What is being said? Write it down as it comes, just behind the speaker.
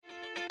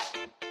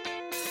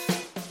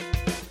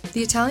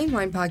The Italian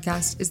Wine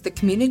Podcast is the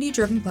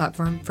community-driven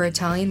platform for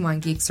Italian wine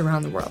geeks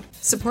around the world.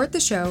 Support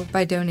the show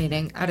by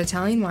donating at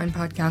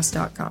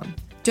ItalianWinepodcast.com.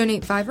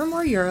 Donate €5 or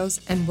more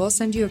and we'll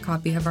send you a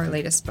copy of our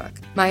latest book,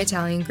 My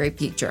Italian Grape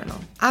Geek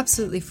Journal,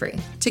 absolutely free.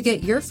 To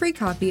get your free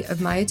copy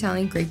of My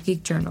Italian Grape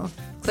Geek Journal,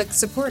 click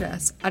Support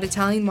Us at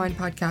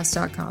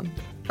ItalianWinepodcast.com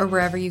or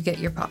wherever you get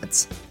your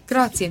pods.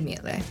 Grazie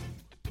mille.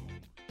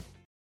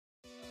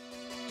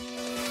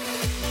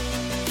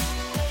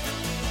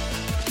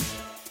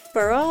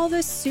 For all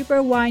the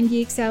super wine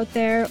geeks out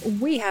there,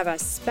 we have a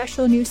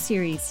special new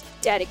series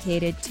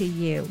dedicated to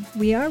you.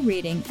 We are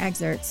reading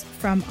excerpts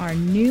from our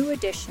new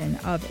edition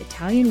of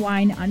Italian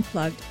Wine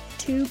Unplugged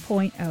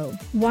 2.0.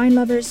 Wine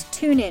lovers,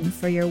 tune in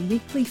for your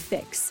weekly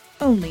fix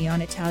only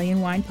on Italian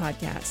Wine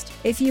Podcast.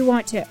 If you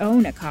want to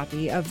own a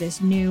copy of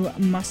this new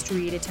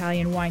must-read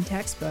Italian wine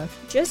textbook,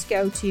 just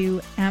go to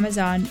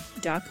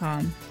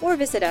Amazon.com or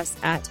visit us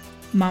at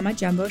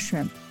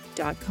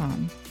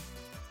MamaJumboShrimp.com.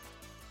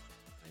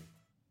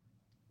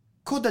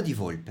 Coda di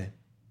Volpe.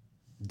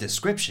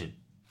 Description.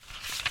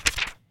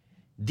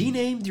 The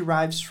name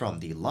derives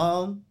from the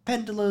long,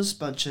 pendulous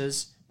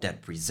bunches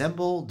that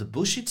resemble the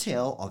bushy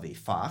tail of a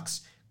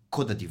fox,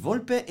 Coda di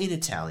Volpe in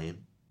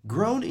Italian,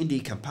 grown in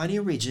the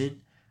Campania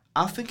region,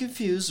 often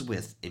confused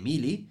with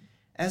Emili,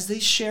 as they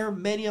share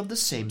many of the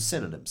same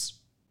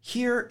synonyms.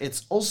 Here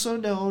it's also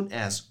known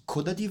as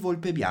Coda di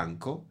Volpe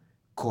Bianco,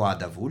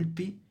 Coada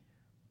Vulpi,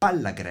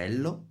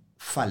 Pallagrello,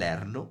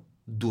 Falerno,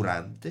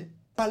 Durante,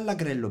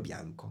 Pallagrello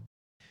Bianco.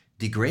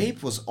 The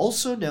grape was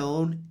also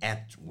known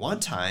at one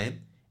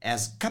time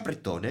as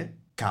Capretone.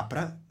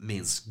 Capra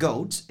means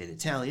goat in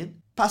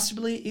Italian,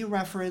 possibly in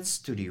reference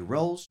to the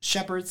roles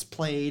shepherds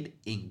played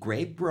in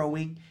grape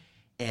growing,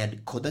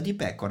 and Coda di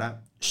Pecora,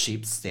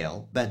 sheep's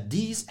tail, but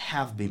these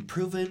have been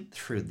proven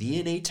through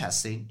DNA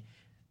testing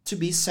to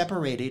be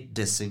separated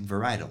distinct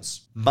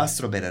varietals.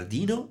 Mastro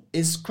Berardino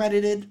is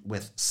credited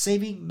with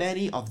saving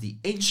many of the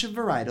ancient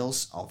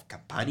varietals of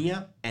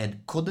Campania,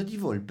 and Coda di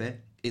Volpe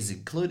is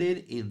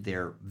included in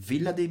their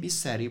Villa dei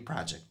Misteri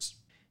project.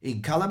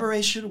 In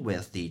collaboration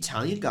with the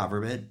Italian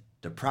government,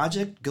 the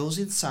project goes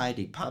inside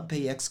the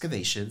Pompeii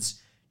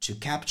excavations to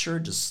capture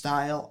the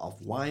style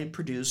of wine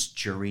produced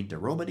during the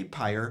Roman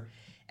Empire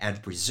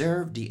and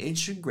preserve the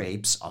ancient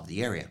grapes of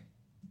the area.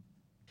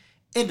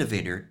 In the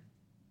vineyard,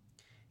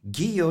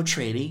 Ghiotto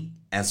training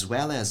as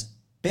well as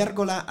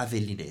Pergola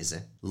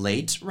Avellinese,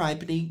 late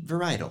ripening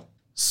varietal,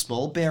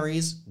 small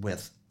berries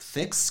with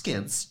thick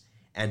skins,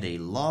 and a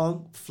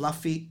long,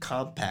 fluffy,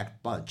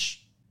 compact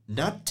bunch.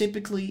 Not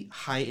typically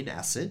high in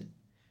acid,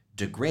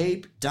 the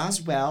grape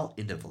does well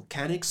in the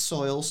volcanic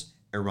soils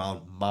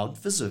around Mount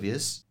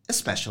Vesuvius,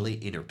 especially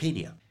in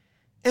Irpinia.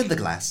 In the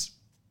glass,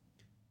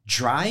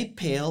 dry,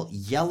 pale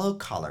yellow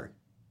color.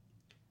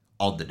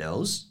 On the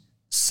nose,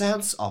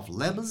 scents of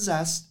lemon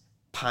zest,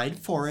 pine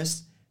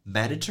forest,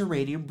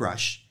 Mediterranean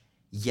brush,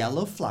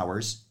 yellow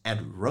flowers,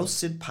 and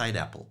roasted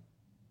pineapple.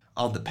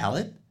 On the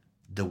palate,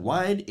 the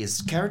wine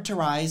is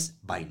characterized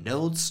by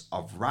notes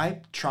of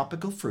ripe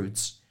tropical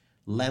fruits,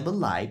 lemon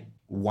lime,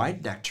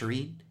 white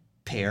nectarine,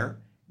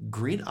 pear,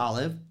 green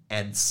olive,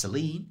 and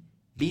celine,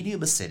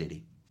 medium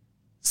acidity.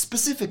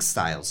 Specific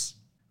styles.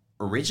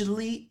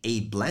 Originally a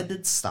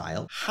blended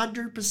style,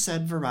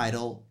 100%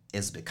 varietal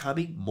is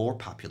becoming more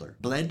popular.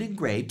 Blending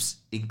grapes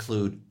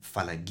include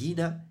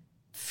Falanghina,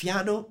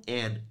 Fiano,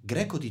 and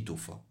Greco di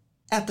Tufo.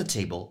 At the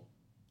table,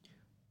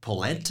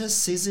 polenta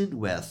seasoned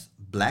with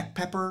black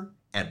pepper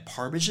and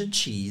Parmesan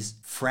cheese,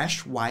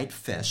 fresh white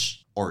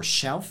fish or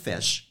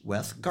shellfish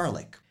with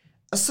garlic.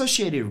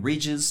 Associated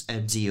regions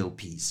and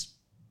DOPs.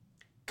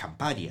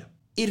 Campania,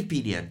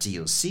 Irpinia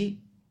DOC,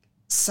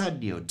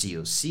 Sannio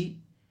DOC,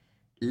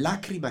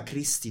 Lacrima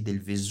Christi del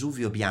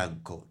Vesuvio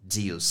Bianco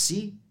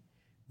DOC,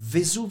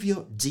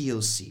 Vesuvio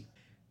DOC.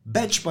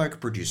 Benchmark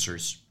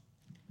producers: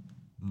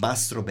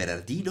 Mastro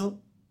Berardino,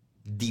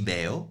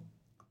 Dimeo,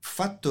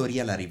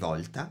 Fattoria La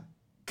Rivolta,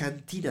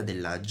 Cantina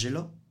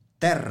dell'Angelo,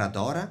 Terra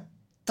d'Ora,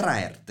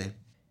 Traerte.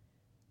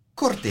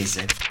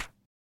 Cortese.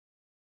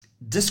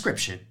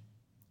 Description: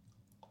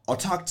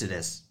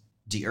 Autochthonous.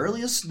 The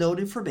earliest known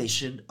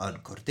information on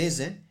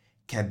Cortese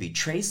can be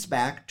traced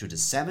back to the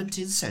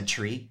 17th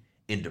century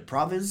in the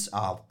province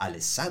of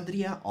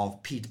Alessandria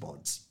of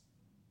Piedmont.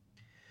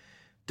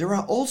 There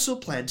are also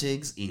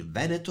plantings in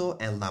Veneto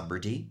and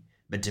Lombardy,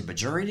 but the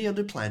majority of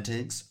the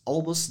plantings,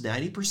 almost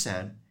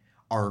 90%,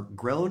 are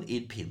grown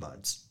in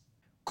Piedmont.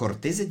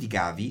 Cortese di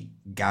Gavi,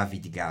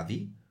 Gavi di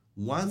Gavi,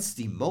 once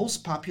the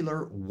most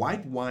popular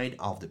white wine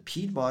of the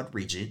Piedmont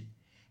region,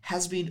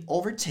 has been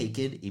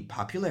overtaken in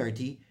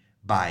popularity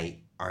by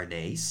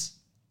Arnese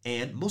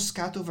and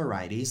Moscato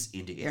varieties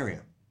in the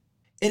area.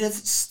 It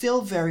is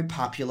still very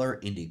popular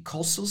in the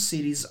coastal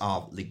cities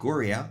of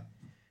Liguria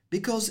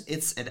because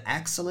it's an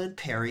excellent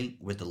pairing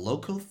with the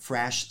local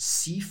fresh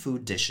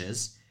seafood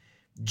dishes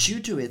due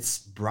to its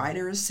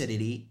brighter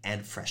acidity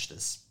and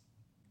freshness.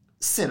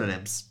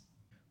 Synonyms: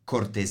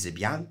 Cortese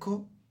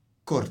Bianco,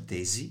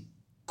 Cortesi,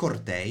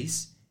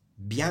 Corteis,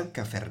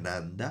 Bianca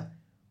Fernanda,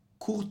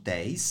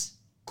 Curteis,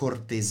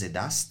 Cortese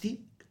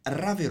d'Asti,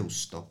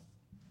 Raverusto.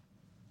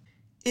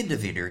 In the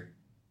vineyard,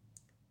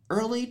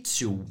 early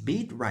to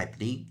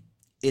mid-ripening,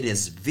 it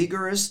is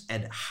vigorous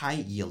and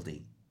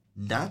high-yielding,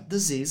 not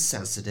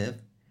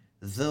disease-sensitive,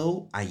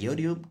 though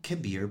iodium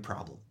can be a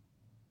problem.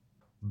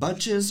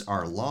 Bunches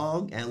are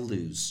long and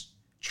loose,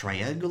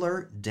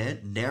 triangular,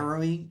 then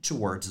narrowing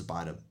towards the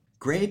bottom.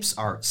 Grapes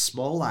are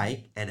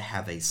small-like and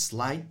have a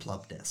slight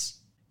plumpness.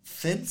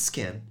 Thin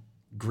skin,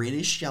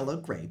 greenish-yellow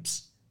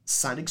grapes.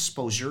 Sun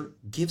exposure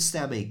gives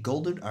them a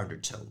golden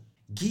undertone.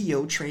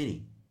 Guillot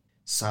training.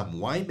 Some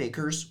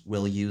winemakers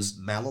will use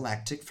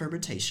malolactic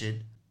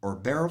fermentation or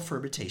barrel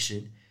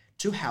fermentation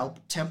to help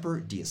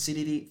temper the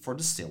acidity for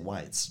the still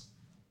wines.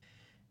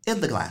 In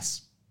the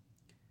glass,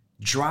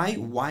 dry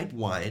white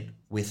wine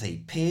with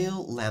a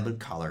pale lemon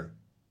color.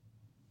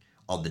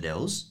 On the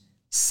nose,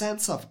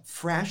 scents of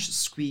fresh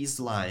squeezed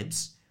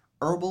limes,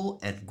 herbal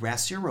and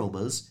grassy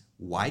aromas,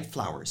 white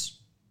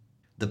flowers.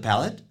 The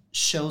palate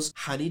shows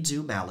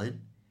honeydew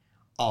melon,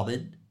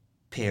 almond,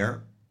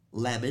 pear,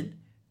 lemon,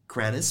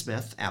 Granny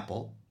Smith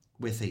apple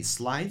with a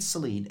slight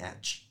saline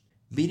edge.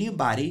 Medium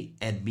body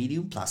and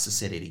medium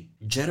plasticity.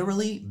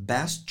 Generally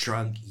best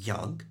drunk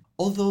young,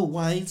 although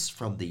wines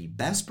from the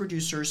best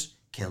producers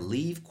can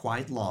live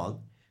quite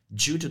long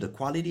due to the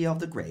quality of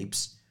the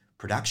grapes,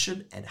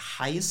 production, and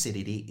high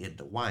acidity in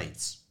the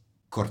wines.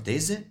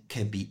 Cortese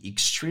can be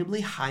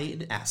extremely high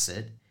in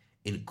acid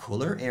in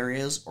cooler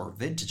areas or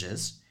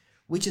vintages,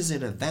 which is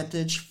an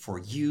advantage for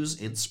use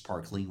in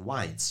sparkling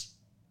wines.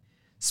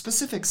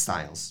 Specific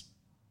styles: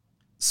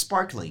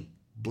 sparkling,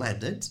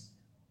 blended,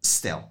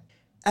 still.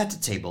 At the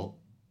table,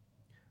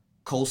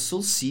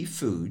 coastal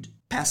seafood,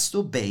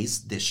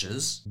 pesto-based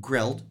dishes,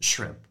 grilled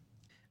shrimp.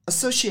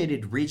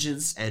 Associated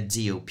regions and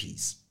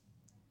DOPs: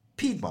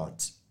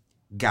 Piedmont,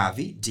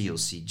 Gavi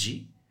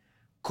DOCG,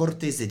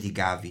 Cortese di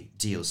Gavi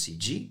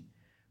DOCG,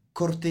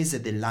 Cortese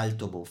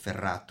dell'Alto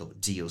Monferrato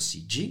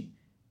DOCG,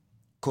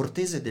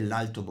 Cortese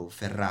dell'Alto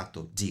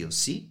Monferrato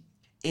DOC,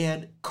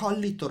 and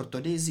Colli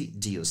Tortonesi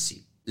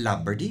DOC.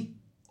 Lombardy,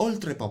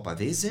 Oltrepo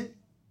Pavese,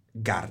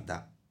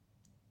 Garda.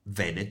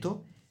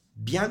 Veneto,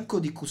 Bianco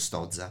di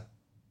Custoza.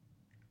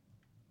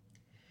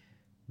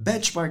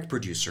 Benchmark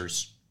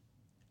producers: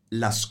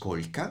 La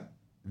Scolca,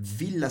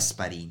 Villa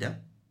Sparina,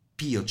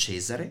 Pio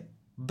Cesare,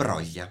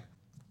 Broglia.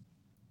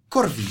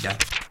 Corvina.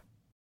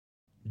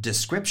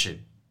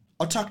 Description: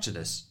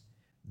 autochthonous,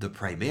 the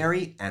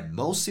primary and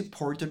most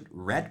important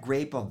red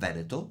grape of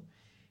Veneto,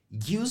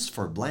 used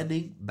for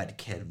blending but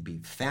can be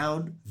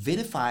found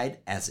vinified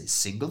as a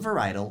single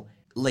varietal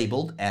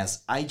labeled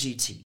as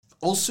IGT.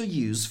 Also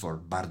used for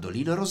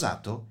Bardolino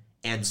Rosato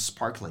and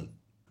sparkling.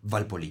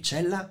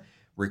 Valpolicella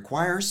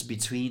requires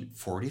between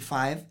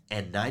 45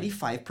 and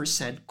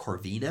 95%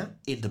 Corvina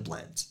in the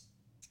blend.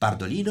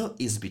 Bardolino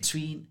is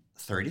between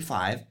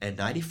 35 and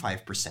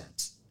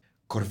 95%.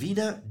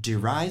 Corvina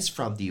derives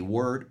from the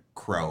word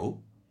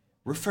crow,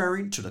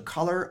 referring to the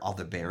color of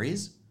the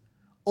berries,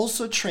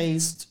 also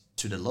traced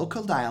to the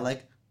local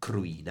dialect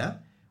cruina,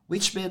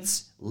 which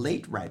means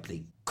late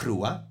ripening.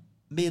 Crua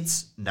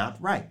means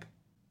not ripe.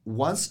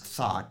 Once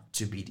thought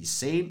to be the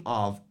same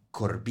of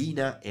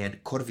Corbina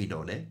and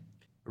Corvinone,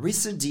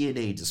 recent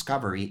DNA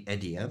discovery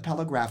and the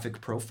ampelographic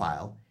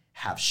profile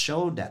have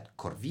shown that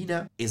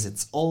Corvina is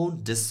its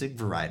own distinct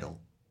varietal.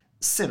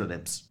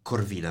 Synonyms: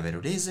 Corvina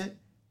Veronese,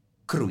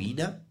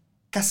 Cruina,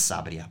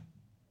 Cassabria.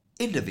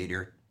 In the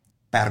vineyard,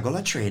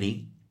 pergola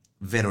training,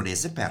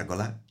 Veronese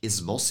pergola,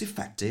 is most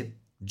effective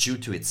due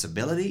to its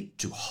ability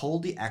to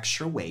hold the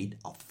extra weight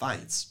of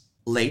vines.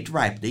 Late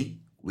ripening,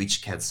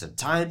 which can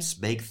sometimes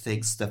make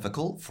things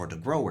difficult for the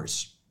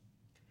growers.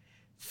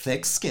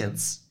 Thick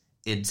skins,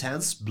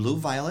 intense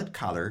blue-violet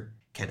color,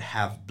 can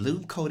have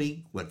bloom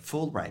coating when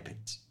full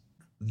ripened.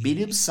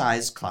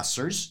 Medium-sized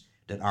clusters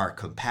that are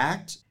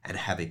compact and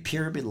have a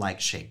pyramid-like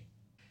shape.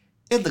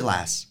 In the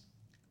glass,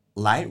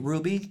 light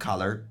ruby in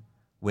color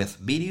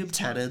with medium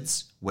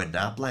tannins when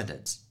not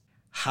blended.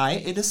 High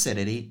in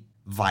acidity,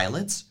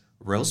 violets,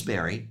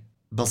 rosemary,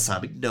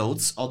 balsamic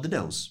notes on the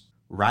nose.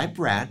 Ripe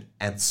red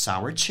and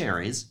sour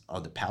cherries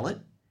on the palate,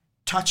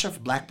 touch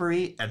of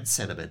blackberry and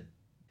cinnamon.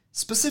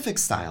 Specific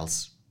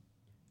styles: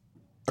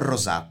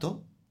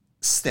 rosato,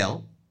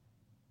 still,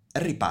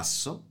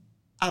 ripasso,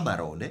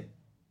 amarone,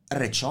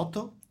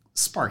 recioto,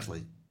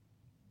 sparkling.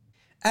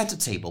 At the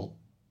table,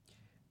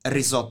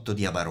 risotto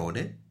di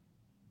amarone,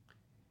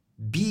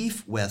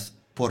 beef with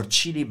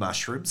porcini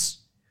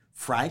mushrooms,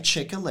 fried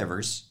chicken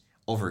livers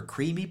over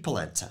creamy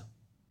polenta.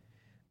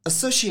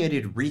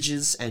 Associated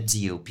regions and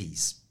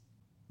DOPs: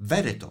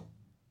 Veneto,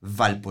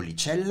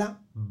 Valpolicella,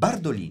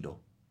 Bardolino.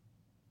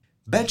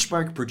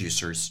 Benchmark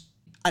producers: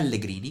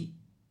 Allegrini,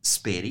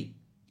 Speri,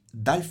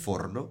 Dal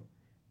Forno,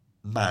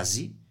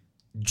 Masi,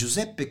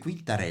 Giuseppe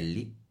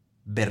Quintarelli,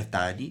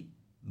 Bertani,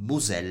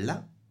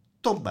 Musella,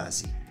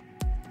 Tommasi.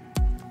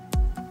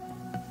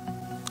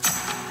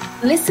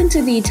 Listen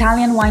to the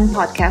Italian Wine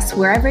Podcast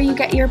wherever you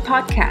get your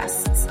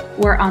podcasts.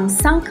 We're on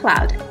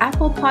SoundCloud,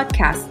 Apple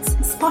Podcasts,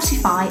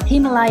 Spotify,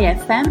 Himalaya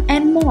FM,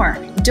 and more.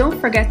 Don't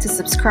forget to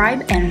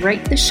subscribe and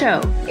rate the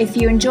show. If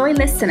you enjoy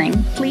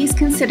listening, please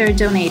consider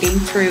donating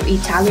through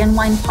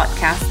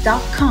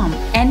ItalianWinePodcast.com.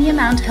 Any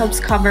amount helps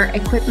cover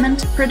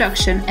equipment,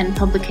 production, and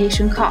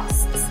publication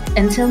costs.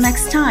 Until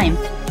next time,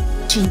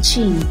 cin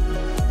cin.